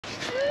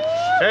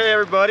Hey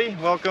everybody,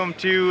 welcome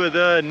to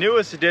the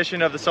newest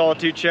edition of the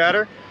Solitude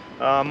Chatter.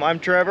 I'm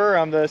Trevor,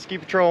 I'm the ski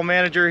patrol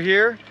manager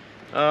here.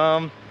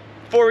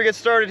 Before we get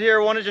started here,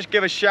 I want to just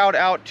give a shout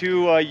out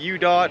to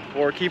UDOT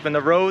for keeping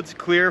the roads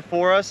clear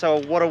for us.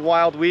 What a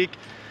wild week.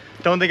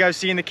 Don't think I've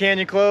seen the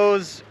canyon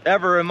close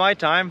ever in my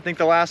time. I think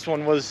the last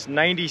one was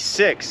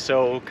 96,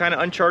 so kind of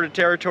uncharted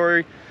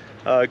territory.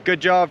 Good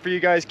job for you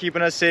guys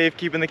keeping us safe,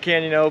 keeping the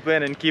canyon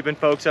open, and keeping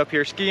folks up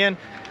here skiing.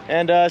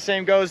 And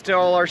same goes to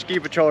all our ski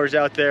patrollers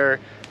out there,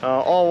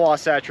 all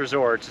Wasatch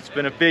resorts. It's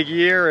been a big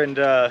year and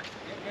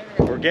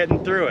we're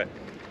getting through it.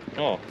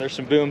 Oh, there's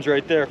some booms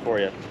right there for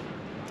you.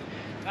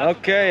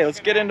 Okay, let's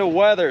get into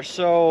weather.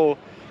 So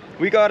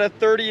we got a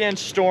 30-inch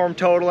storm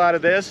total out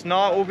of this.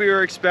 Not what we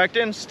were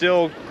expecting.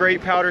 Still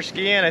great powder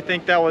skiing. I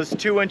think that was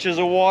 2 inches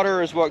of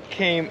water is what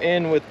came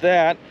in with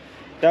that.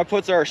 That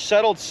puts our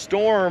settled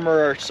storm,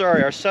 or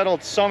sorry, our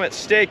settled summit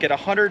stake at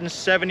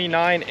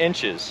 179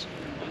 inches.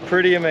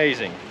 Pretty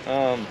amazing.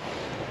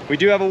 We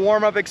do have a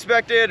warm-up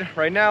expected.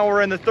 Right now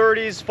we're in the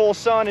 30s, full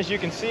sun as you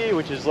can see,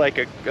 which is like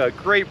a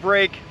great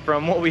break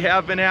from what we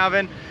have been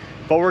having.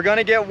 But we're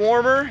gonna get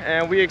warmer,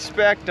 and we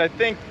expect, I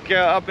think,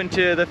 up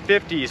into the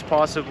 50s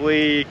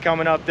possibly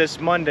coming up this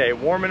Monday.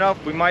 Warm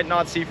enough, we might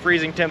not see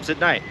freezing temps at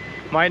night.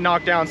 Might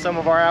knock down some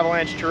of our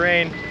avalanche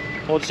terrain.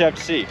 We'll just have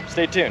to see.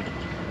 Stay tuned.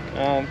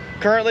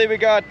 Currently we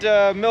got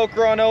Milk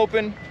Run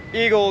open,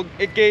 Eagle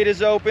Gate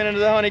is open into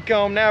the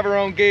Honeycomb,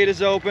 Navarone Gate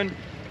is open,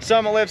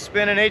 Summit Lift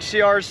spinning,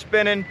 HCR is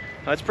spinning.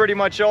 That's pretty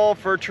much all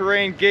for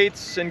terrain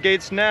gates and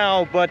gates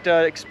now, but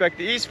expect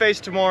the east face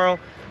tomorrow,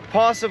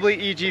 possibly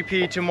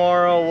EGP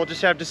tomorrow. We'll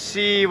just have to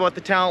see what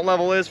the talent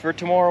level is for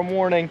tomorrow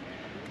morning.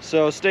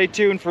 So stay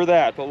tuned for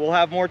that, but we'll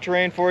have more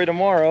terrain for you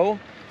tomorrow.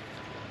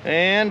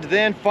 And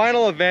then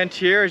final event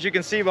here, as you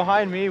can see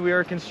behind me, we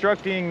are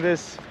constructing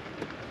this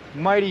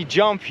mighty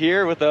jump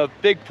here with a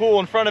big pool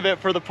in front of it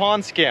for the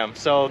pond skim.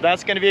 So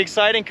that's going to be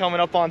exciting,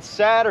 coming up on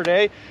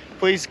Saturday.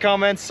 Please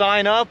come and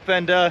sign up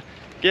and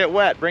get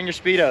wet. Bring your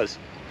Speedos.